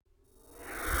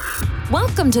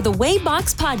Welcome to the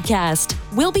Waybox Podcast.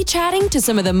 We'll be chatting to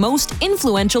some of the most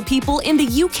influential people in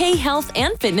the UK health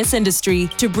and fitness industry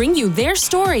to bring you their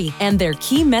story and their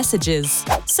key messages.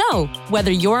 So,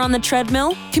 whether you're on the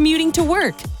treadmill, commuting to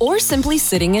work, or simply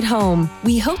sitting at home,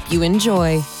 we hope you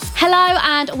enjoy. Hello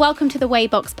and welcome to the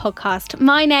Waybox Podcast.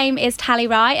 My name is Tally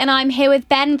Rye and I'm here with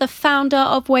Ben, the founder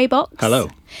of Waybox. Hello.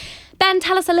 Ben,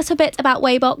 tell us a little bit about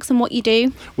Waybox and what you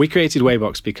do. We created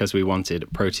Waybox because we wanted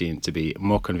protein to be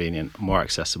more convenient, more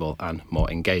accessible and more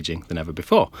engaging than ever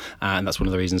before. And that's one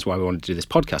of the reasons why we wanted to do this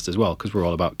podcast as well, because we're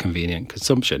all about convenient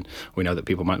consumption. We know that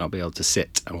people might not be able to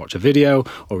sit and watch a video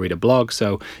or read a blog.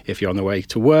 So if you're on the way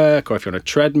to work or if you're on a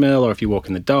treadmill or if you're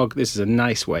walking the dog, this is a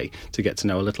nice way to get to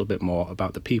know a little bit more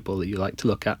about the people that you like to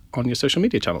look at on your social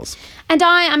media channels. And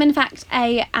I am in fact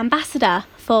an ambassador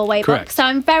for Waybox. Correct. So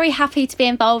I'm very happy to be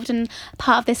involved in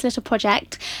part of this little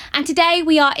project. And today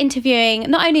we are interviewing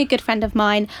not only a good friend of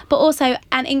mine, but also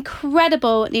an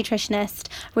incredible nutritionist,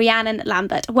 Rhiannon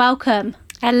Lambert. Welcome.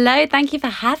 Hello, thank you for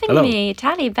having Hello. me.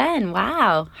 Tally, Ben,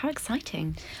 wow, how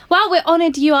exciting. Well, we're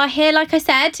honoured you are here. Like I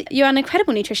said, you're an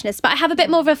incredible nutritionist, but I have a bit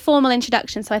more of a formal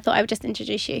introduction, so I thought I would just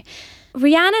introduce you.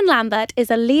 Rhiannon Lambert is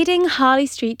a leading Harley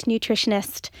Street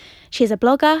Nutritionist. She is a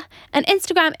blogger, an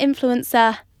Instagram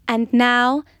influencer, and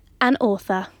now an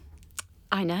author.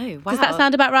 I know, wow. Does that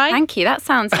sound about right? Thank you, that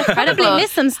sounds incredible. Probably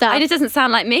missed some stuff. It doesn't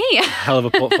sound like me. Hell of a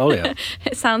portfolio.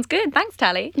 It sounds good, thanks,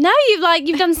 Tally. No,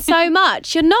 you've done so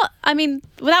much. You're not,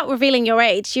 without revealing your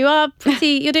age, you're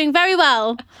doing very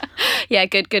well. Yeah,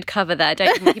 good cover there.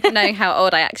 Don't want people knowing how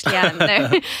old I actually am.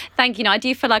 No, thank you. No, I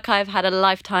do feel like I've had a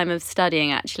lifetime of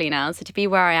studying actually now. So to be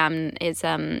where I am is,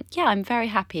 I'm very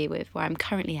happy with where I'm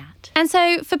currently at. And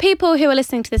so for people who are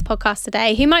listening to this podcast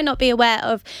today, who might not be aware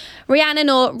of Rhiannon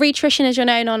or Rhitrition as you're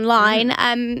known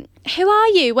online, who are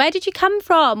you? Where did you come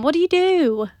from? What do you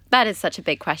do? That is such a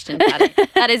big question, Tally.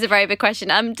 That is a very big question.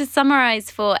 To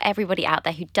summarise for everybody out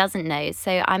there who doesn't know,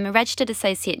 so I'm a registered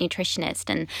associate nutritionist,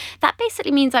 and that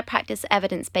basically means I practice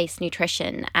evidence-based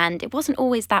nutrition, and it wasn't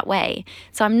always that way.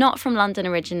 So I'm not from London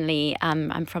originally.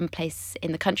 I'm from a place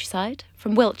in the countryside,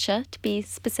 from Wiltshire to be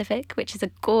specific, which is a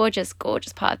gorgeous,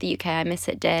 gorgeous part of the UK. I miss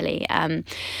it dearly.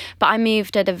 But I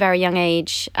moved at a very young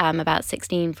age, about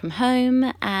 16 from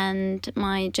home, and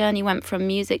my journey went from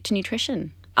music to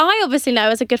nutrition. I obviously know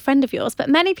as a good friend of yours, but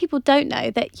many people don't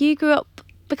know that you grew up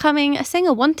becoming a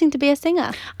singer, wanting to be a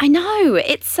singer. I know.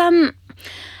 It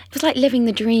was like living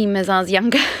the dream as I was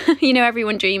younger.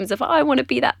 Everyone dreams of, I want to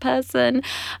be that person.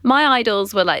 My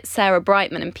idols were like Sarah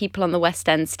Brightman and people on the West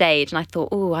End stage. And I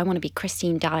thought, I want to be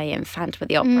Christine Daae in Phantom of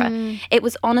the Opera. It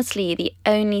was honestly the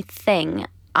only thing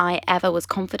I ever was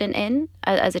confident in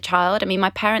as a child. My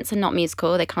parents are not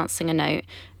musical. They can't sing a note.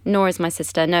 Nor is my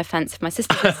sister. No offence if my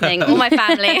sister's listening or my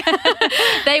family.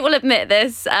 They will admit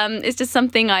this. It's just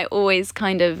something I always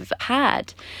kind of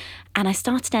had. And I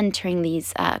started entering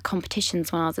these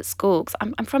competitions when I was at school. 'Cause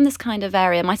I'm from this kind of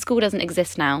area. My school doesn't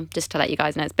exist now, just to let you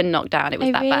guys know. It's been knocked down. It was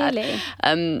bad.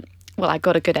 Well, I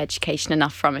got a good education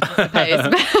enough from it, I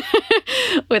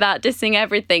suppose, without dissing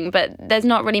everything. But there's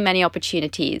not really many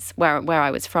opportunities where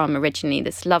I was from originally.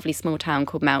 This lovely small town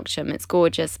called Melksham. It's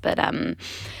gorgeous, but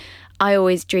I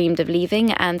always dreamed of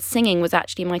leaving, and singing was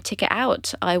actually my ticket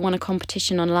out. I won a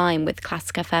competition online with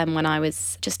Classic FM when I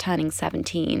was just turning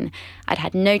 17. I'd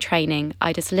had no training.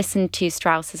 I just listened to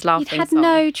Strauss's Laughing Song. You had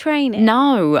no training?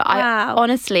 No. Wow. I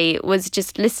honestly was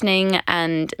just listening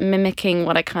and mimicking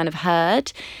what I kind of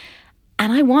heard.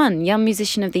 And I won Young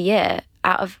Musician of the Year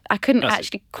I couldn't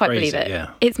actually quite believe it. Yeah.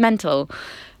 It's mental.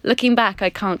 Looking back,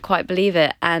 I can't quite believe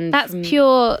it. And that's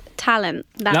pure talent.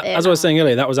 As I was saying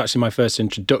earlier, that was actually my first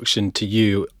introduction to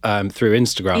you through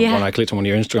Instagram. When I clicked on one of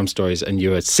your Instagram stories and you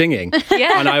were singing.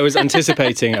 And I was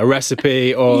anticipating a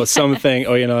recipe or something,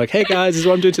 or like, hey guys, this is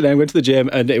what I'm doing today. I'm going to the gym,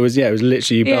 and it was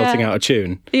literally you belting out a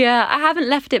tune. Yeah, I haven't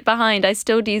left it behind. I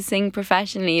still do sing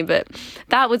professionally, but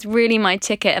that was really my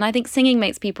ticket. And I think singing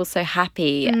makes people so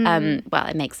happy. Well,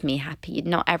 it makes me happy.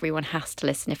 Not everyone has to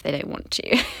listen if they don't want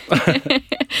to.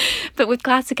 But with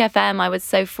Classic FM, I was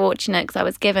so fortunate because I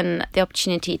was given the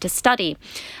opportunity to study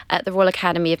at the Royal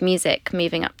Academy of Music,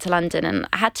 moving up to London, and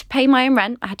I had to pay my own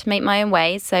rent. I had to make my own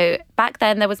way. So back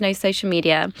then there was no social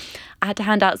media. I had to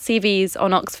hand out CVs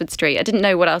on Oxford Street. I didn't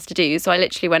know what else to do. So I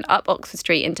literally went up Oxford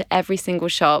Street into every single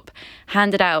shop,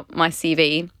 handed out my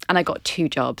CV, and I got 2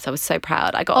 jobs. I was so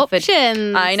proud. I got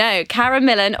options. Offered, I know, Karen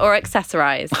Millen or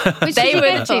Accessorize. Which did you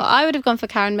go for? I would have gone for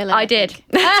Karen Millen. I did.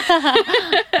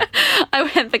 I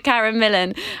went for Karen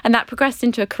Millen, and that progressed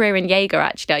into a career in Jaeger,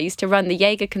 actually. I used to run the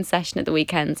Jaeger concession at the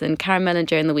weekends and Karen Millen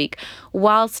during the week,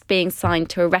 whilst being signed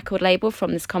to a record label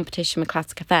from this competition with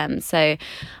Classic FM. So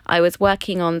I was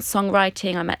working on songwriting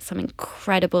songwriting. I met some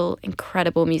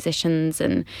incredible musicians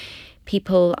and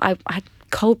people. I had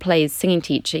Coldplay's singing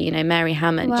teacher, Mary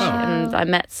Hammond. Wow. And I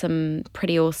met some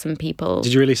pretty awesome people.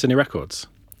 Did you release any records?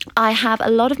 I have a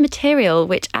lot of material,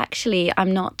 which actually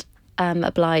I'm not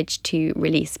obliged to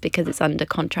release because it's under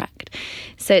contract.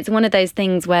 So it's one of those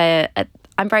things where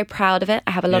I'm very proud of it.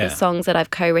 I have a lot of songs that I've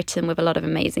co-written with a lot of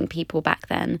amazing people back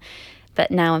then. But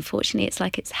now, unfortunately,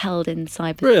 it's held in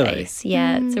cyberspace. Really?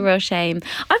 Yeah, it's a real shame.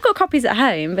 I've got copies at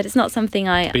home, but it's not something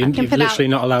I But can you're literally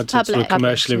not allowed to sort of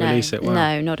commercially No, release it. Wow.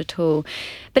 No, not at all.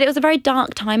 But it was a very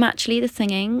dark time, actually, the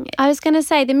singing. I was going to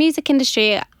say, the music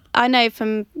industry, I know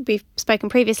from we've spoken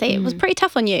previously, it was pretty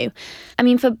tough on you. I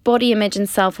mean, for body image and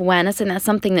self-awareness, and that's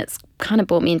something that's kind of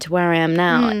brought me into where I am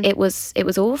now, it was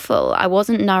awful. I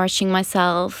wasn't nourishing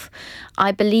myself.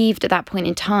 I believed at that point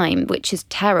in time, which is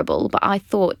terrible, but I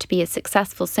thought to be a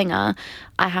successful singer,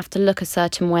 I have to look a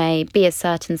certain way, be a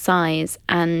certain size,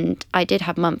 and I did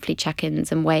have monthly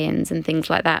check-ins and weigh-ins and things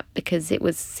like that because it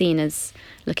was seen as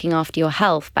looking after your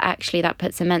health, but actually that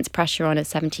puts immense pressure on a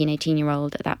 17,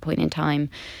 18-year-old at that point in time.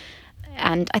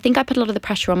 And I think I put a lot of the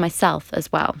pressure on myself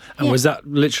as well. And was that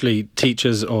literally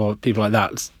teachers or people like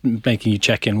that making you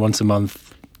check in once a month?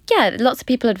 Yeah, lots of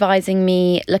people advising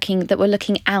me, looking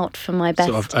out for my best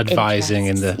Sort of advising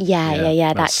interests. in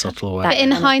the that subtle way. But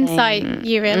in hindsight,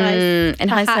 you realise in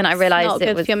hindsight, I realised not it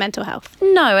good was for your mental health.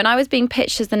 No, and I was being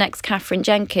pitched as the next Catherine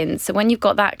Jenkins. So when you've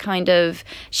got that kind of,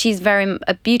 she's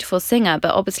a beautiful singer,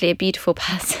 but obviously a beautiful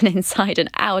person inside and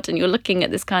out, and you're looking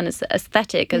at this kind of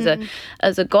aesthetic as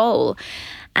a goal.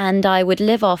 And I would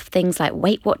live off things like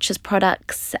Weight Watchers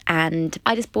products, and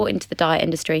I just bought into the diet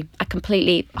industry. I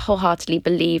completely, wholeheartedly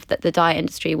believed that the diet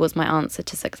industry was my answer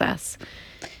to success.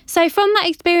 So from that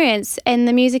experience in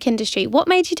the music industry, what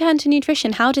made you turn to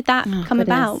nutrition? How did that come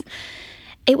about?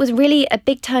 It was really a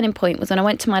big turning point was when I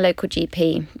went to my local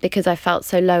GP because I felt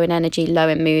so low in energy, low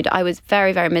in mood. I was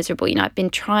very, very miserable. I'd been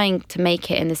trying to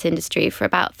make it in this industry for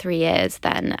about 3 years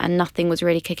then, and nothing was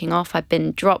really kicking off. I'd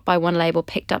been dropped by one label,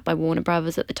 picked up by Warner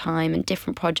Brothers at the time, and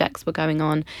different projects were going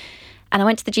on. And I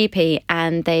went to the GP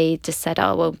and they just said,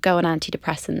 oh, well, go on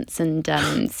antidepressants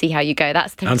and see how you go.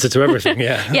 That's the answer to everything,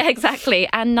 yeah. Yeah, exactly.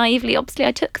 And naively, obviously,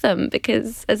 I took them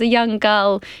because as a young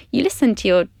girl, you listen to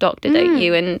your doctor, don't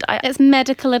you? And it's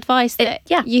medical advice that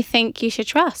you think you should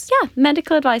trust. Yeah,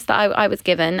 medical advice that I was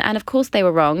given. And of course, they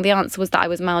were wrong. The answer was that I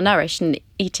was malnourished and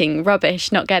eating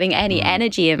rubbish, not getting any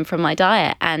energy in from my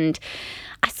diet. And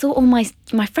I saw all my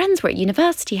friends were at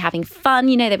university having fun,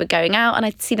 they were going out, and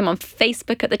I'd see them on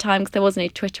Facebook at the time because there wasn't no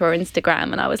Twitter or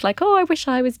Instagram, and I was like, oh, I wish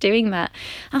I was doing that.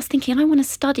 I was thinking, I want to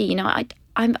study, I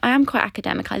am quite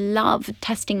academic. I love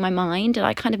testing my mind, and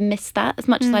I kind of miss that as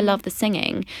much as I love the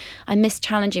singing. I miss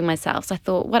challenging myself. So I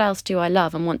thought, what else do I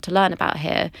love and want to learn about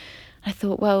here? I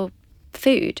thought, well,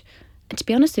 food. And to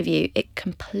be honest with you,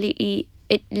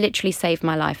 it literally saved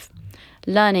my life.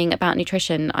 Learning about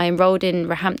nutrition. I enrolled in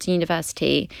Roehampton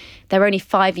University. There were only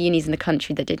 5 unis in the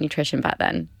country that did nutrition back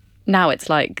then. Now it's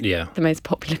like the most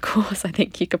popular course I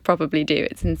think you could probably do.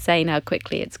 It's insane how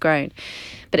quickly it's grown.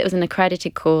 But it was an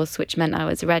accredited course, which meant I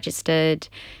was registered,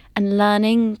 and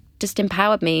learning just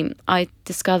empowered me. I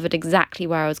discovered exactly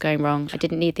where I was going wrong. I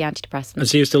didn't need the antidepressants. And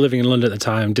so you were still living in London at the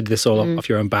time, did this all off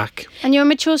your own back? And you're a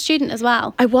mature student as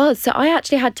well. I was. So I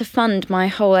actually had to fund my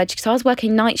whole education. So I was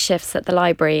working night shifts at the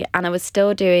library, and I was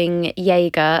still doing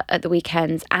Jaeger at the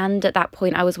weekends. And at that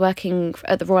point, I was working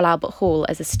at the Royal Albert Hall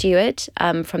as a steward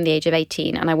from the age of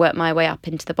 18. And I worked my way up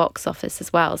into the box office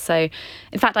as well. So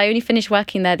in fact, I only finished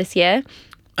working there this year.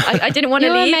 I didn't want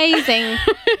to leave. You're amazing.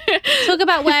 Talk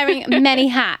about wearing many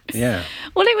hats. Yeah.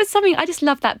 Well, it was something, I just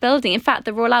loved that building. In fact,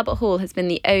 the Royal Albert Hall has been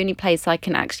the only place I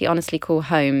can actually honestly call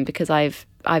home because I've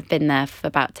been there for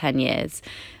about 10 years.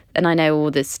 And I know all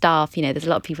the staff, there's a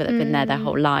lot of people that have been there their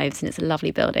whole lives, and it's a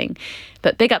lovely building.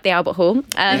 But big up the Albert Hall.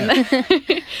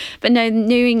 But no,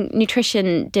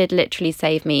 nutrition did literally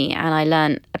save me, and I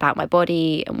learned about my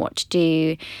body and what to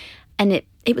do. And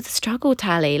it was a struggle,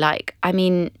 Tally.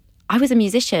 I was a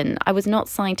musician. I was not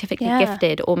scientifically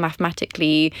gifted or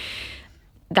mathematically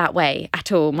that way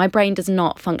at all. My brain does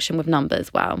not function with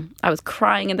numbers well. I was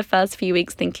crying in the first few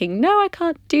weeks thinking, no, I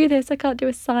can't do this. I can't do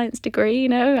a science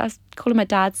degree. I was calling my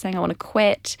dad saying I want to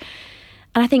quit.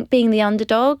 And I think being the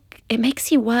underdog, it makes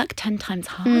you work 10 times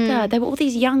harder. There were all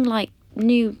these young,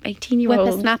 new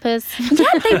 18-year-olds. Whippersnappers. Yeah,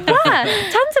 they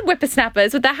were. Tons of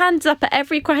whippersnappers with their hands up at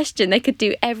every question. They could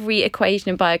do every equation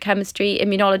in biochemistry,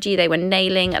 immunology, they were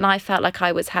nailing. And I felt like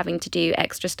I was having to do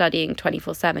extra studying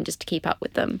 24/7 just to keep up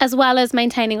with them. As well as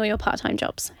maintaining all your part-time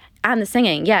jobs. And the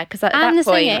singing, yeah, because at that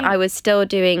point I was still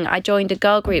I joined a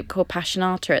girl group called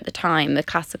Passionata at the time, the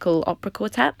classical opera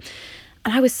quartet.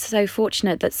 And I was so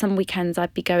fortunate that some weekends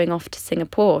I'd be going off to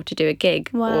Singapore to do a gig,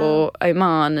 or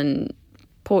Oman and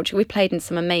Portugal. We played in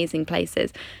some amazing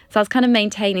places. So I was kind of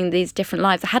maintaining these different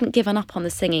lives. I hadn't given up on the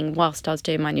singing whilst I was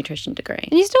doing my nutrition degree.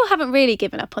 And you still haven't really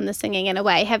given up on the singing in a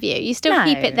way, have you? You still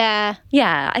keep it there.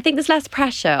 Yeah, I think there's less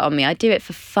pressure on me. I do it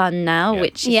for fun now,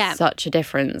 which is such a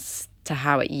difference to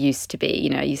how it used to be. You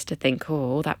know, I used to think,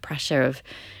 all that pressure of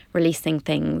releasing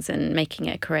things and making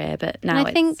it a career, but now and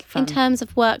I think fun. In terms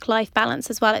of work-life balance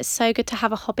as well, it's so good to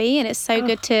have a hobby, and it's so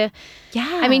good to...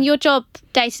 Yeah. I mean, your job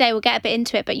day-to-day, we'll get a bit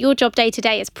into it, but your job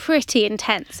day-to-day is pretty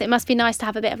intense. It must be nice to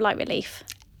have a bit of light relief.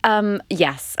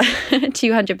 Yes,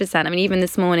 200%. I mean, even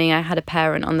this morning I had a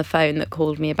parent on the phone that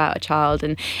called me about a child,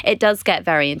 and it does get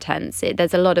very intense.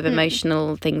 There's a lot of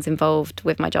emotional things involved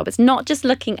with my job. It's not just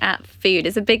looking at food.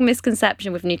 It's a big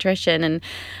misconception with nutrition. And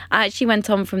I actually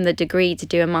went on from the degree to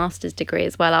do a master's degree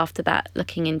as well after that,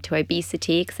 looking into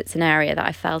obesity, because it's an area that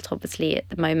I felt obviously at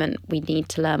the moment we need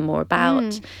to learn more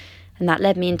about. And that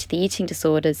led me into the eating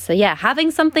disorders. So yeah,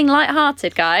 having something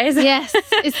lighthearted, guys. Yes,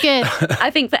 it's good. I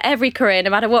think for every career,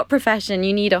 no matter what profession,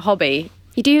 you need a hobby.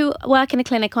 You do work in a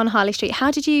clinic on Harley Street.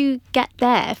 How did you get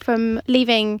there from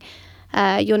leaving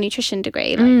your nutrition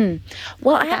degree?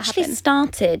 Well, I actually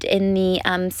started in the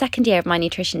second year of my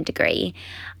nutrition degree.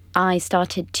 I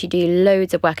started to do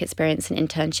loads of work experience and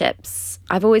internships.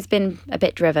 I've always been a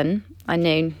bit driven. I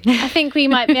knew. I think we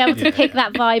might be able to pick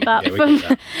that vibe up from...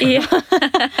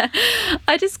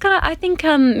 I think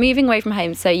moving away from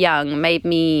home so young made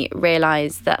me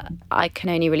realise that I can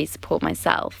only really support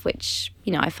myself, which,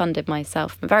 you know, I funded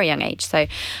myself from a very young age. So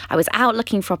I was out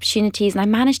looking for opportunities, and I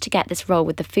managed to get this role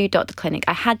with the Food Doctor Clinic.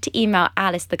 I had to email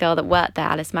Alice, the girl that worked there,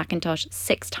 Alice McIntosh,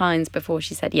 6 times before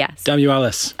she said yes. Damn you,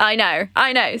 Alice. I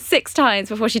know, 6 times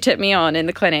before she took me on in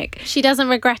the clinic. She doesn't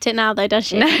regret it now though, does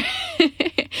she? No.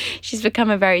 She's become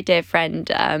a very dear friend.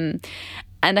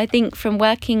 And I think from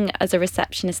working as a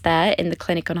receptionist there in the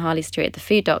clinic on Harley Street at the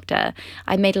Food Doctor,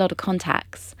 I made a lot of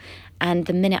contacts. And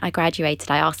the minute I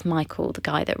graduated, I asked Michael, the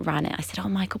guy that ran it, I said, "Oh,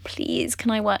 Michael, please, can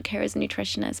I work here as a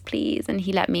nutritionist, please?" And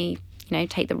he let me,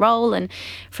 take the role. And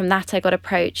from that, I got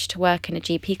approached to work in a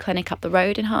GP clinic up the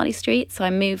road in Harley Street. So I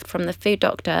moved from the Food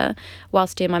Doctor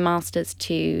whilst doing my master's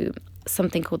to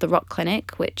something called the Rock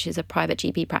Clinic, which is a private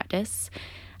GP practice.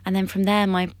 And then from there,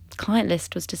 my client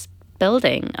list was just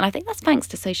building. And I think that's thanks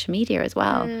to social media as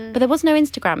well. But there was no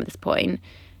Instagram at this point.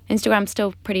 Instagram's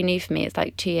still pretty new for me. It's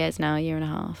like 2 years now, 1.5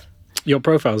 years. Your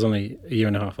profile's only 1.5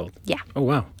 years old? Yeah. Oh,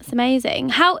 wow. That's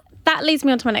amazing. That leads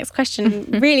me on to my next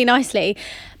question really nicely,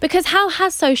 because how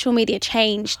has social media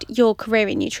changed your career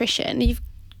in nutrition? You've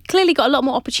clearly got a lot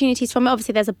more opportunities from it.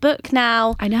 Obviously, there's a book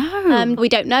now. I know. We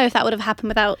don't know if that would have happened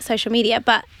without social media,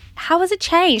 but how has it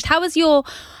changed? How has your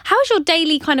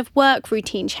daily kind of work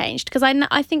routine changed? Because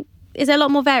I think, is it a lot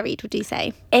more varied, would you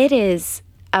say? It is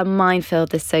a minefield,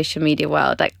 this social media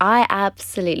world. Like, I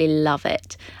absolutely love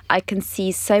it. I can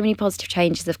see so many positive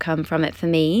changes have come from it for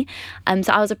me.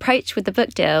 So I was approached with the book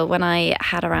deal when I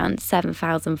had around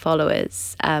 7,000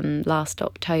 followers last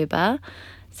October.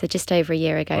 So just over a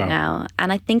year ago now.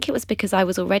 And I think it was because I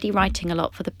was already writing a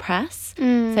lot for the press.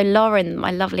 So Lauren,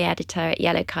 my lovely editor at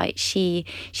Yellow Kite, she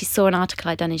saw an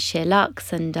article I'd done in Sheer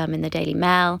Lux and in the Daily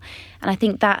Mail. And I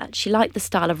think that she liked the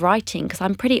style of writing, because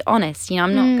I'm pretty honest.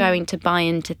 I'm not going to buy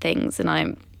into things, and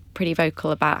I'm pretty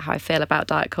vocal about how I feel about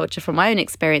diet culture from my own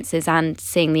experiences and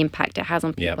seeing the impact it has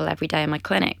on people every day in my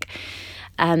clinic.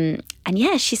 And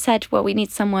yeah, she said, well, we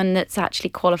need someone that's actually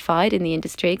qualified in the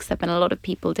industry, because there have been a lot of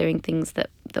people doing things that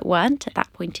weren't at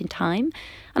that point in time.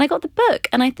 And I got the book.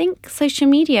 And I think social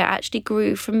media actually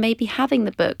grew from maybe having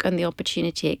the book and the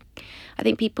opportunity. I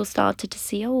think people started to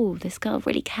see, oh, this girl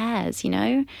really cares,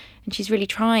 and she's really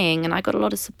trying. And I got a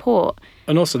lot of support.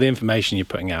 And also the information you're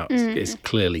putting out is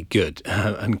clearly good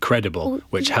and credible,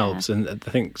 which helps. And I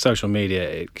think social media,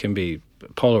 it can be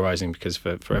polarizing, because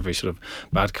for every sort of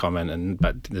bad comment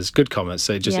there's good comments,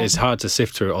 so it's hard to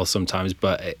sift through it all sometimes,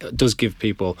 but it does give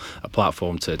people a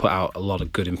platform to put out a lot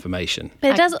of good information.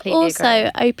 But it does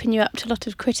also open you up to a lot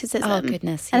of criticism. Oh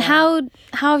goodness. And how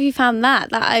have you found that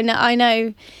I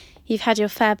know you've had your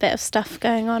fair bit of stuff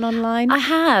going on online. I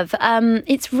have.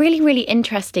 It's really, really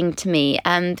interesting to me,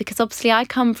 because obviously I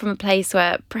come from a place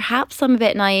where perhaps I'm a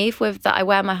bit naive with that. I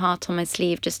wear my heart on my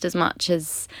sleeve just as much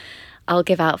as I'll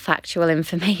give out factual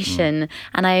information,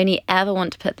 and I only ever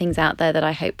want to put things out there that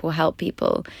I hope will help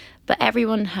people. But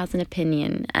everyone has an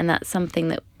opinion, and that's something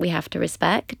that we have to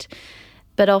respect.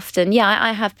 But often,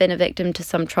 I have been a victim to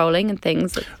some trolling and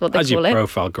things. That's what they As call your it.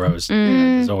 profile grows,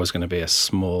 there's always going to be a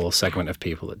small segment of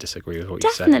people that disagree with what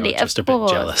you say. Definitely, Or just a of bit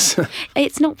course. jealous.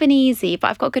 It's not been easy, but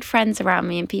I've got good friends around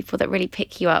me and people that really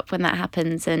pick you up when that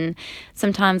happens. And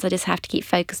sometimes I just have to keep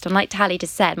focused on, like Tally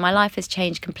just said, my life has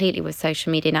changed completely with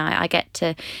social media now. I get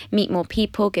to meet more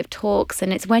people, give talks,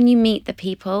 and it's when you meet the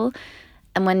people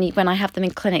and when I have them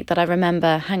in clinic that I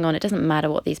remember, hang on, it doesn't matter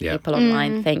what these people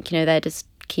online think. They're just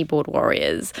keyboard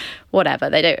warriors, whatever.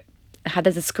 They don't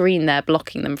there's a screen there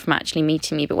blocking them from actually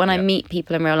meeting me. But when I meet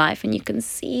people in real life and you can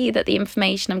see that the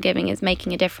information I'm giving is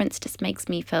making a difference, it just makes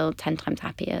me feel 10 times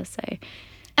happier. So,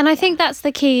 and I think that's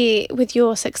the key with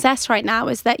your success right now,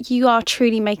 is that you are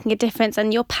truly making a difference,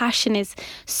 and your passion is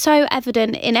so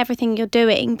evident in everything you're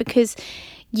doing because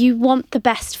you want the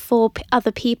best for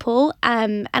other people.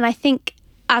 And I think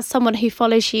as someone who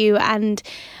follows you and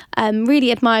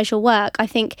really admires your work, I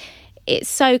think it's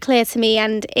so clear to me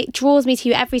and it draws me to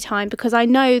you every time, because I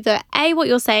know that what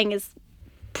you're saying is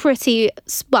is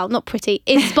spot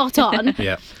on.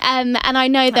 And I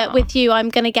know that with you, I'm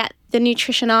going to get the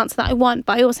nutrition answer that I want,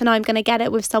 but I also know I'm going to get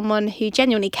it with someone who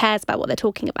genuinely cares about what they're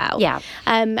talking about.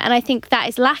 And I think that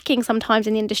is lacking sometimes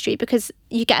in the industry, because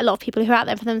you get a lot of people who are out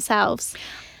there for themselves.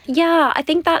 Yeah, I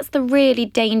think that's the really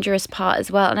dangerous part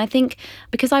as well. And I think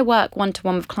because I work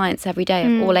one-to-one with clients every day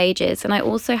of all ages, and I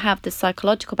also have the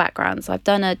psychological background. So I've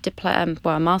done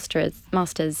a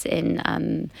master's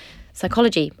in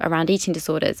psychology around eating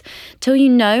disorders. Till you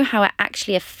know how it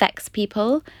actually affects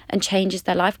people and changes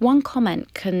their life, one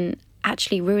comment can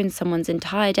actually ruin someone's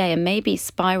entire day and maybe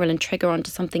spiral and trigger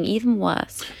onto something even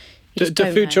worse.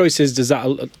 Do food choices, does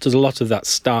a lot of that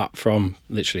start from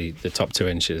literally the top 2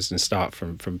 inches and start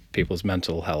from people's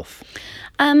mental health?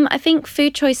 I think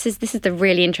food choices, this is the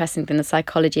really interesting thing, the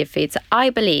psychology of food. So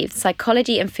I believe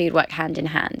psychology and food work hand in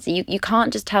hand. So you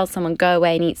can't just tell someone go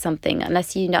away and eat something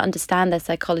unless you understand their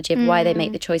psychology of why they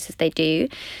make the choices they do.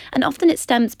 And often it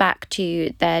stems back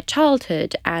to their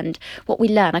childhood and what we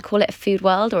learn. I call it a food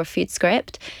world or a food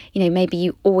script. Maybe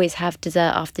you always have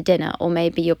dessert after dinner, or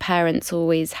maybe your parents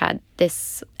always had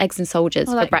this eggs and soldiers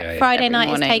for breakfast. Friday night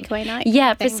morning. is takeaway night.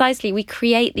 Yeah, precisely. We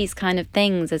create these kind of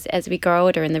things as we grow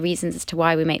older, and the reasons as to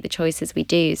why we make the choices we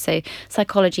do. So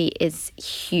psychology is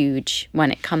huge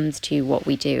when it comes to what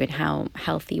we do and how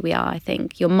healthy we are. I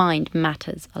think your mind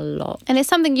matters a lot. And it's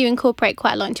something you incorporate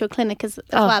quite a lot into your clinic as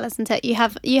well, isn't it? You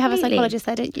have a psychologist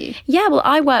there, don't you? Yeah, well,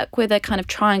 I work with a kind of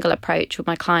triangle approach with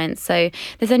my clients. So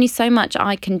there's only so much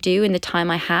I can do in the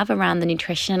time I have around the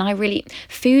nutrition. And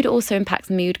food also impacts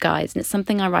mood, guys. And it's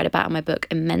something I write about in my book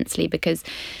immensely, because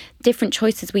different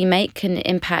choices we make can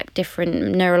impact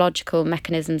different neurological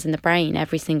mechanisms in the brain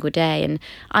every single day. And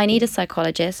I need a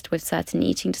psychologist with certain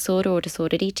eating disorder or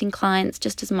disordered eating clients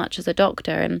just as much as a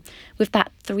doctor. And with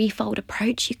that threefold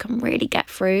approach, you can really get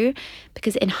through,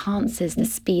 because it enhances the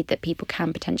speed that people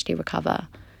can potentially recover.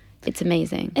 It's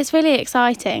amazing. It's really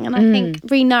exciting. And I think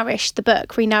the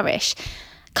book Rhitrition,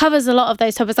 covers a lot of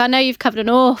those topics. I know you've covered an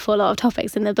awful lot of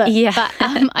topics in the book, but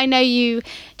I know you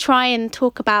try and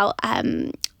talk about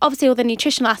obviously all the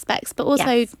nutritional aspects, but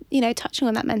also touching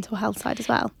on that mental health side as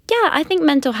well. Yeah, I think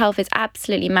mental health is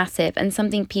absolutely massive and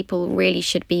something people really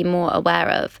should be more aware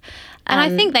of. And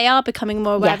I think they are becoming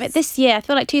more aware of it. This year, I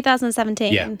feel like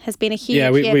 2017 has been a huge year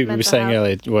for we mental were saying health.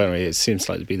 earlier, weren't we? It seems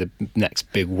like to be the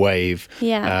next big wave.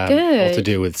 Yeah, good. All to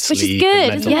do with sleep, which is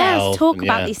good. and mental health. Talk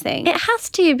about these things. It has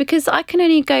to, because I can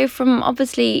only go from,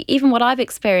 obviously, even what I've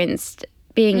experienced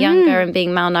being younger and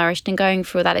being malnourished and going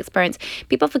through that experience.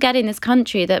 People forget in this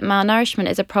country that malnourishment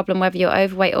is a problem whether you're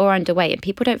overweight or underweight, and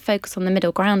people don't focus on the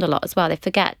middle ground a lot as well. They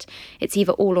forget it's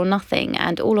either all or nothing,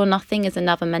 and all or nothing is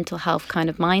another mental health kind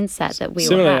of mindset that we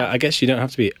all have. I guess you don't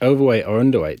have to be overweight or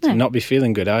underweight to not be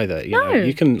feeling good either. You know,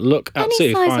 you can look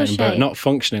absolutely fine but not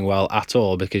functioning well at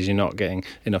all because you're not getting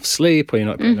enough sleep or you're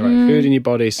not getting the right food in your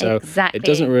body. So it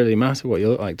doesn't really matter what you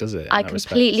look like, does it? I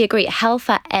completely agree. Health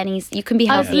at any, you can be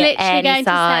healthy at any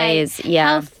size.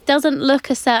 Health doesn't look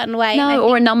a certain way. No,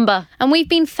 or a number. And we've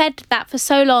been fed that for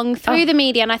so long through the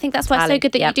media, and I think that's why it's so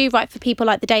good that you do write for people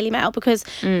like the Daily Mail, because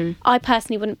I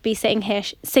personally wouldn't be sitting here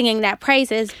singing their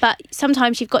praises, but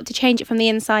sometimes you've got to change it from the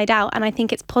inside out, and I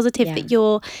think it's positive that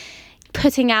you're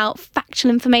putting out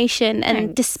factual information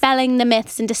and dispelling the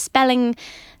myths and dispelling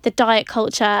the diet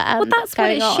culture. Well, that's what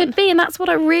it should be, and that's what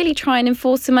I really try and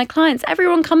enforce in my clients.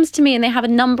 Everyone comes to me and they have a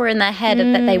number in their head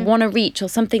that they want to reach or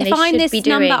something they should be doing. If I'm this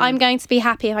number, I'm going to be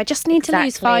happy. I just need to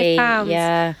lose 5 pounds.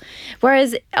 Yeah.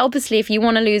 Whereas, obviously, if you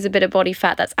want to lose a bit of body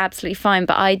fat, that's absolutely fine.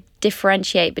 But I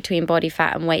differentiate between body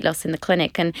fat and weight loss in the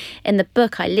clinic. And in the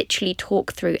book, I literally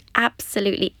talk through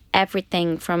absolutely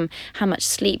everything from how much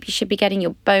sleep you should be getting,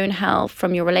 your bone health,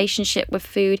 from your relationship with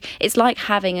food. It's like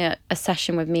having a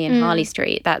session with me in Harley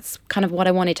Street. That's kind of what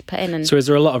I wanted to put in. And so is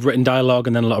there a lot of written dialogue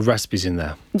and then a lot of recipes in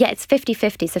there? yeah, it's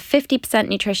 50-50. So 50%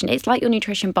 nutrition. It's like your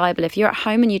nutrition Bible. If you're at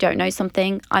home and you don't know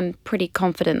something, I'm pretty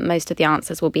confident most of the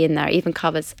answers will be in there. It even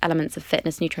covers elements of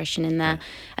fitness nutrition in there.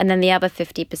 And then the other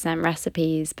 50%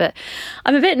 recipes. But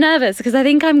I'm a bit nervous because I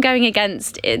think I'm going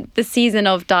against the season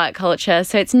of diet culture.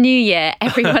 So it's New Year.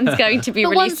 Everyone's going to be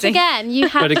but releasing. once again, you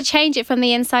have to change it from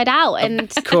the inside out. And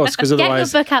Of course, because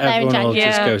otherwise get your book out there in everyone will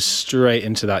January. just go straight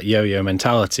into that yo-yo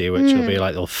mentality, which will be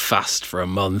like they'll fast for a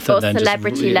month Or and then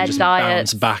celebrity-led just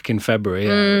diets. bounce back in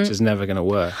February, which is never going to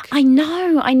work. I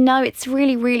know. It's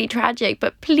really, really tragic.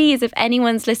 But please, if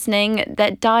anyone's listening,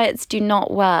 that diets do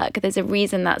not work. There's a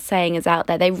reason that saying is out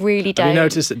there. They really don't. Have you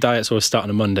noticed that diets always start on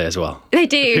a Monday as well? They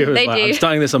do. They Like, do. I'm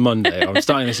starting this on Monday. Or I'm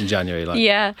starting this in January. Like,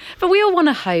 Yeah. But we all want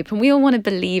to hope and we all want to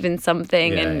believe in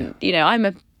something. Yeah, And, you know, I'm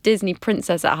a Disney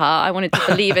princess at heart. I wanted to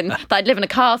believe in that I'd live in a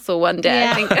castle one day.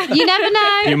 I think. You never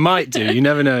know. You might do. You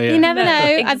never know. Yeah. You never know.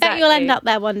 I bet you'll end Exactly. up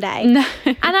there one day. No.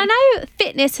 And I know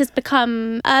fitness has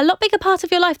become a lot bigger part of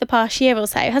your life the past year or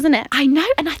so, hasn't it? I know,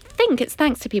 and I think it's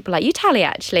thanks to people like you, Tally,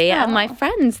 actually, and my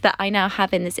friends that I now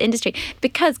have in this industry.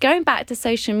 Because going back to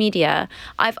social media,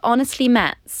 I've honestly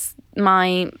met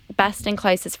my best and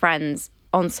closest friends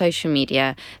on social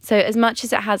media. So as much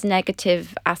as it has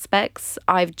negative aspects,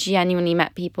 I've genuinely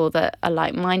met people that are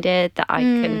like-minded, that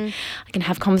I can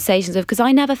have conversations with, because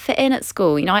I never fit in at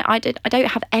school. You know, I don't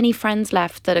have any friends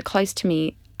left that are close to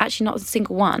me. Actually, not a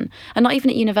single one. And not even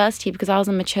at university, because I was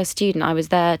a mature student. I was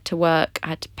there to work, I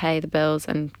had to pay the bills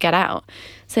and get out.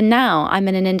 So now I'm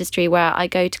in an industry where I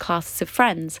go to classes with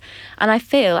friends. And I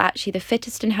feel actually the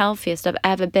fittest and healthiest I've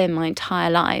ever been my entire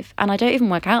life. And I don't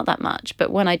even work out that much. But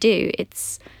when I do,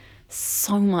 it's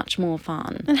so much more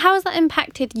fun. And how has that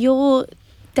impacted your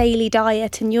daily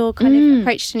diet and your kind of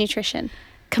approach to nutrition?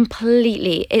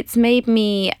 Completely. It's made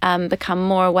me become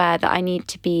more aware that I need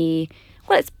to be...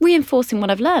 Well, it's reinforcing what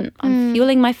I've learned. I'm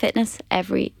fueling my fitness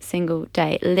every single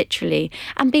day, literally.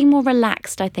 And being more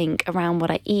relaxed, I think, around what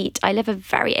I eat. I live a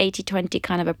very 80-20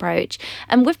 kind of approach.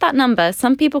 And with that number,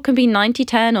 some people can be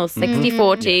 90-10 or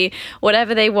 60-40,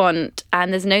 whatever they want.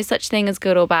 And there's no such thing as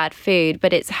good or bad food,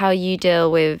 but it's how you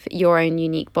deal with your own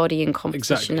unique body and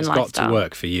composition Exactly. It's and lifestyle. got to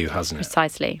work for you, hasn't it?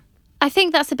 Precisely. I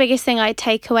think that's the biggest thing I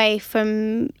take away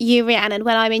from you, Rhiannon,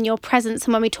 when I'm in your presence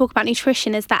and when we talk about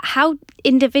nutrition, is that how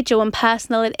individual and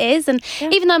personal it is. And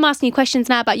even though I'm asking you questions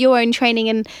now about your own training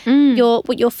and your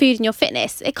food and your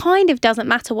fitness, it kind of doesn't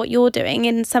matter what you're doing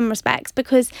in some respects,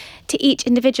 because to each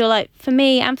individual, like for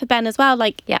me and for Ben as well,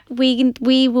 like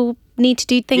we will need to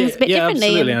do things a bit differently.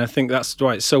 Absolutely. And I think that's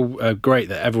why it's so great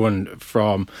that everyone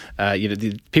from,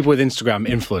 the people with Instagram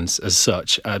influence as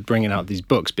such are bringing out these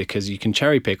books, because you can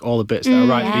cherry pick all the bits that are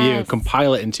right for you and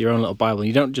compile it into your own little Bible.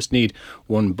 You don't just need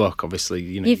one book, obviously.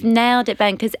 You know, You've nailed it,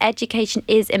 Ben, because education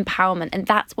is empowerment, and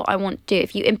that's what I want to do.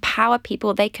 If you empower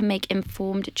people, they can make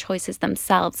informed choices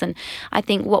themselves. And I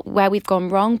think where we've gone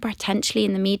wrong potentially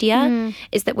in the media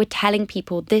is that we're telling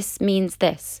people this means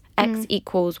this. X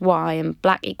equals Y and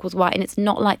black equals Y, and it's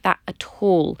not like that at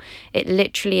all. It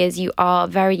literally is, you are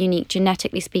very unique,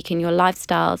 genetically speaking, your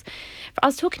lifestyles. I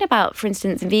was talking about, for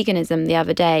instance, veganism the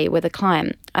other day with a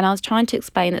client, and I was trying to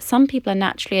explain that some people are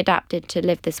naturally adapted to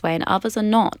live this way and others are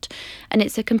not. And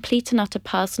it's a complete and utter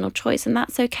personal choice, and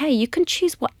that's okay. You can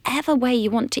choose whatever way you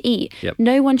want to eat. Yep.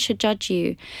 No one should judge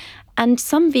you. And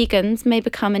some vegans may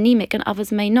become anemic and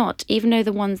others may not, even though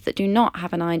the ones that do not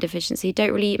have an iron deficiency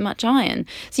don't really eat much iron.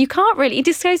 So you can't really, it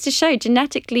just goes to show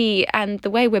genetically and the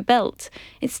way we're built,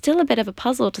 it's still a bit of a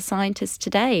puzzle to scientists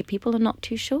today. People are not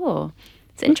too sure.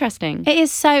 It's interesting. It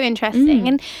is so interesting.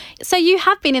 And so you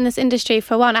have been in this industry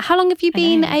for a while now. How long have you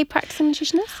been a practicing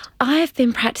nutritionist? I've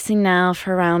been practicing now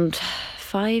for around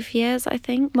 5 years, I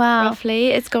think. Wow. Roughly.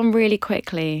 It's gone really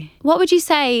quickly. What would you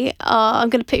say, I'm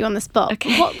going to put you on the spot.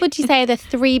 Okay. What would you say are the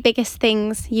 3 biggest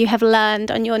things you have learned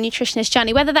on your nutritionist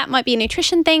journey? Whether that might be a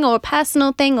nutrition thing or a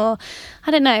personal thing, or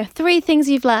I don't know, 3 things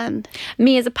you've learned.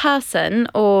 Me as a person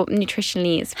or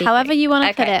nutritionally speaking? However you want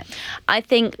to put it. I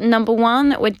think number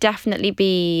 1 would definitely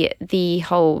be the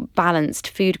whole balanced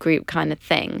food group kind of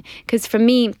thing. Because for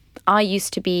me, I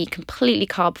used to be completely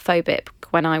carb phobic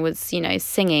when I was,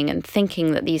 singing and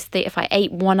thinking that if I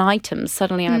ate one item,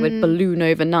 suddenly I would balloon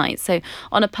overnight. So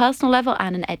on a personal level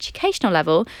and an educational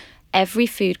level, every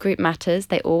food group matters.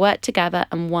 They all work together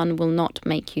and one will not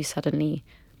make you suddenly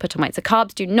put on weight. So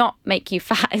carbs do not make you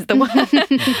fat is the word.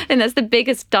 And that's the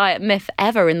biggest diet myth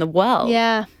ever in the world.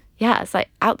 Yeah. Yeah, it's like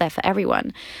out there for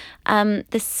everyone.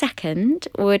 The second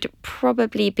would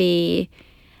probably be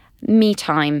Me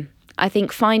time. I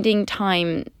think finding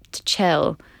time to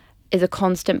chill is a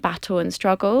constant battle and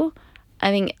struggle. I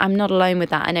think I'm not alone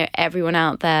with that. I know everyone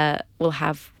out there will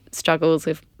have struggles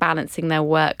with balancing their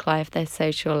work life, their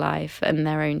social life, and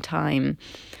their own time.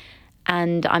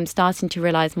 And I'm starting to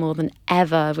realise more than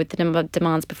ever with the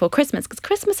demands before Christmas, because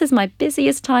Christmas is my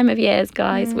busiest time of years,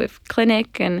 guys, with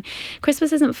clinic, and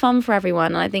Christmas isn't fun for everyone.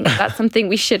 And I think that's something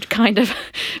we should kind of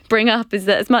bring up, is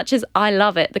that as much as I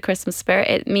love it, the Christmas spirit,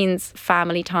 it means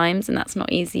family times, and that's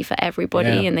not easy for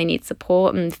everybody, and they need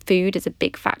support, and food is a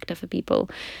big factor for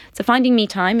people. So finding me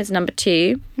time is number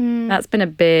 2. That's been a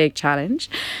big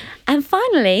challenge. And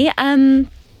finally,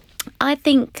 I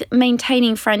think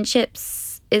maintaining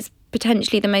friendships is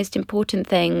potentially the most important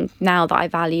thing now that I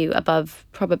value above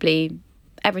probably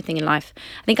everything in life.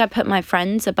 I think I put my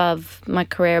friends above my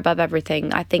career, above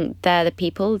everything. I think they're the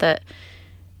people that,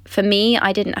 for me,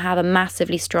 I didn't have a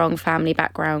massively strong family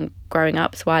background growing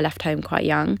up, so I left home quite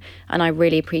young. And I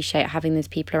really appreciate having those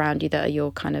people around you that are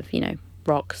your kind of,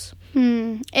 rocks.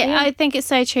 I think it's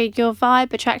so true. Your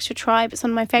vibe attracts your tribe. It's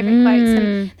one of my favourite quotes.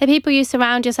 And the people you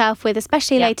surround yourself with,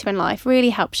 especially later in life, really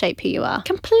help shape who you are.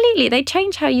 Completely. They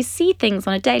change how you see things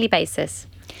on a daily basis.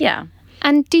 Yeah.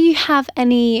 And do you have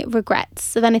any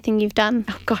regrets of anything you've done?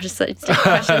 Oh gosh, it's such deep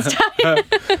questions.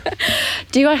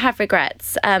 Do I have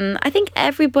regrets? I think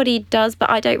everybody does, but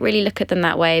I don't really look at them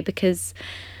that way, because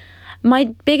my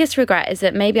biggest regret is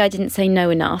that maybe I didn't say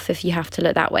no enough, if you have to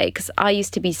look that way, because I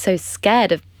used to be so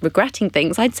scared of regretting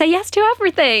things. I'd say yes to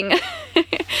everything,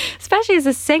 especially as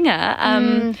a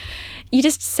singer. You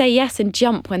just say yes and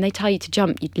jump when they tell you to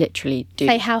jump. You literally do.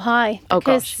 Say how high. Oh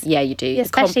gosh, yeah, you do.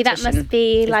 Especially that must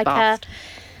be like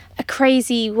a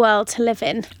crazy world to live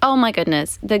in. Oh my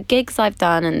goodness. The gigs I've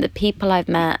done and the people I've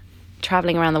met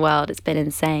traveling around the world, it's been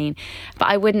insane. But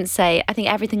I wouldn't say, I think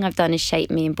everything I've done has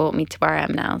shaped me and brought me to where I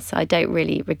am now. So I don't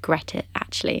really regret it,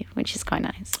 actually, which is quite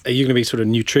nice. Are you going to be sort of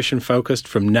nutrition focused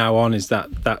from now on? Is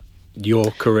that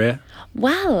your career?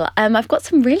 Well, I've got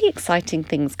some really exciting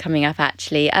things coming up,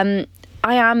 actually. I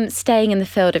am staying in the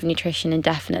field of nutrition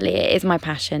indefinitely. It is my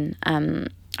passion,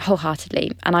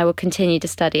 wholeheartedly, and I will continue to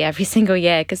study every single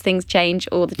year, because things change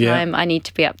all the time. I need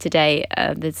to be up to date.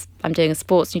 I'm doing a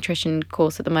sports nutrition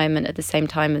course at the moment at the same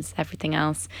time as everything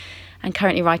else, and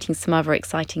currently writing some other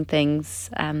exciting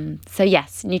things. So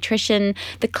yes, nutrition,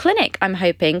 the clinic, I'm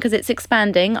hoping, because it's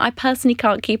expanding. I personally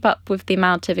can't keep up with the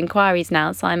amount of inquiries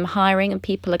now, so I'm hiring, and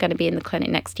people are going to be in the clinic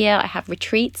next year. I have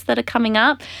retreats that are coming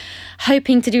up,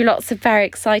 hoping to do lots of very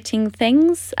exciting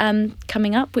things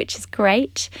coming up, which is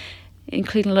great,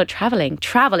 including a lot of travelling.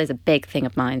 Travel is a big thing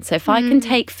of mine. So if I can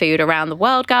take food around the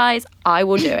world, guys, I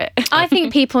will do it. I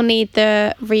think people need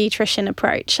the Rhitrition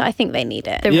approach. I think they need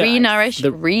it. The re-nourish,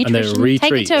 Rhitrition.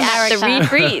 Take it to America. The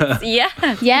retreats.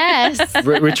 Yeah. Yes.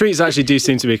 Retreats actually do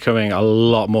seem to be becoming a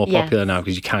lot more popular now,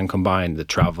 because you can combine the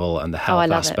travel and the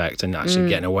health aspect and actually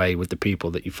getting away with the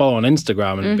people that you follow on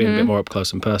Instagram and being a bit more up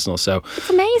close and personal. So it's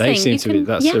amazing. They seem to be,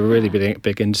 that's a really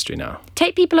big industry now.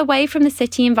 Take people away from the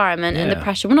city environment and the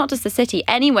pressure. Well, not just the city,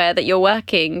 anywhere that you're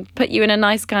working, put you in a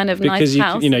nice kind of nice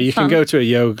house. Because you can go to a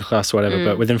yoga class or whatever,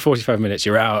 but within 45 minutes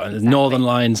you're out, and there's Northern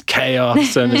Lines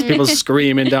chaos, and there's people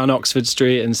screaming down Oxford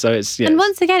Street, and so it's and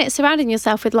once again, it's surrounding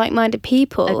yourself with like-minded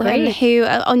people who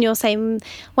are on your same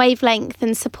wavelength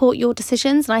and support your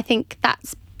decisions. And I think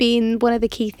that's been one of the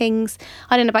key things.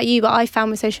 I don't know about you, but I found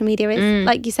with social media is,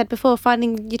 like you said before,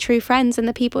 finding your true friends and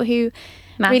the people who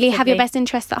really have your best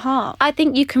interests at heart. I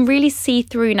think you can really see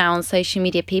through now on social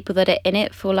media people that are in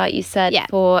it for, like you said,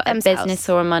 for a business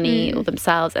or a money or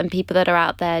themselves, and people that are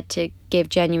out there to give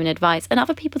genuine advice, and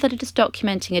other people that are just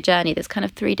documenting a journey. There's kind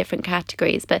of 3 different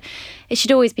categories, but it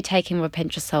should always be taken with a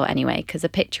pinch of salt anyway, because a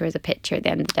picture is a picture at the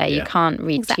end of the day. You can't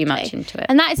read too much into it.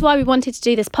 And that is why we wanted to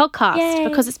do this podcast,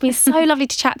 because it's been so lovely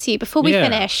to chat to you. Before we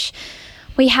finish,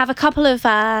 we have a couple of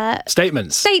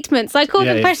statements. I call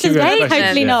them questions, but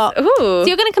hopefully not. Ooh. So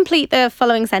you're going to complete the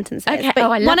following sentences. Okay. But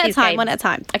I love one at these a time. games. One at a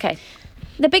time. Okay.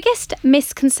 The biggest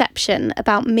misconception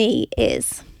about me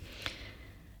is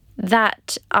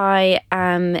that I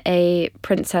am a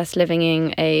princess living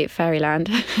in a fairyland.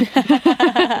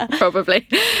 Probably.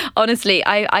 Honestly,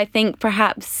 I think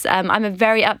perhaps I'm a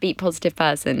very upbeat, positive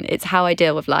person. It's how I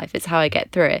deal with life. It's how I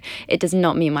get through it. It does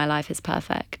not mean my life is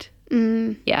perfect.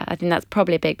 Yeah, I think that's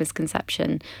probably a big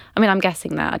misconception. I mean, I'm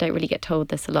guessing that. I don't really get told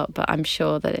this a lot, but I'm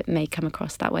sure that it may come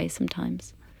across that way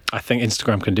sometimes. I think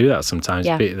Instagram can do that sometimes.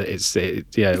 Yeah. It's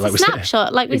like a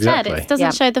snapshot, like we said. It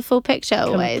doesn't show the full picture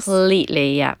always.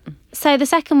 Completely, yeah. So the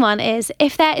second one is,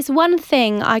 if there is one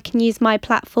thing I can use my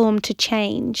platform to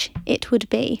change, it would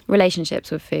be?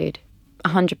 Relationships with food,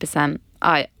 100%.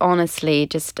 I honestly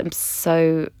just am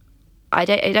so I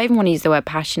don't even want to use the word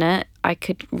passionate. I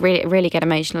could really get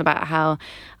emotional about how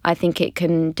I think it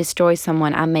can destroy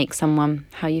someone and make someone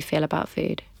how you feel about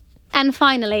food. And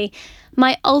finally,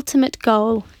 my ultimate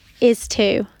goal is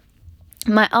to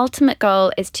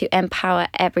empower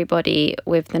everybody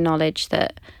with the knowledge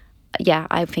that,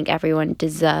 I think everyone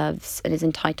deserves and is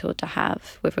entitled to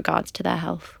have with regards to their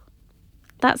health.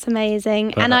 That's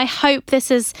amazing. And I hope this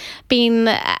has been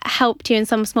helped you in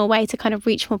some small way to kind of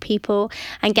reach more people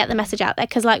and get the message out there.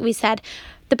 Because like we said,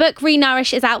 the book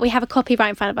Renourish is out. We have a copy right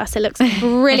in front of us. It looks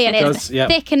brilliant. It's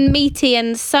thick and meaty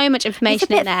and so much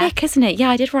information in there. It's a bit thick, isn't it? Yeah,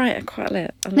 I did write quite a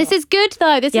lot. This is good,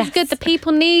 though. This is good. The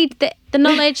people need the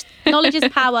knowledge. Knowledge is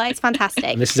power. It's fantastic.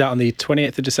 And this is out on the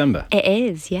 28th of December. It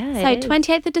is, yeah. So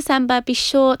 28th of December, be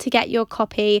sure to get your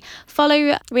copy.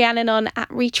 Follow Rhiannon on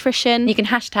 @Rhitrition. You can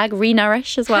hashtag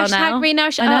Renourish as well now. Hashtag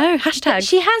Renourish. I know, hashtag.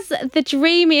 She has the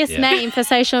dreamiest name for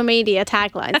social media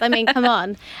taglines. I mean, come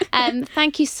on.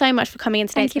 Thank you so much for coming in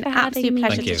today. Thank you for having me. It's been an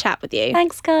absolute pleasure to chat with you.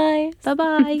 Thanks, guys.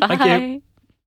 Bye-bye. Bye. Thank you.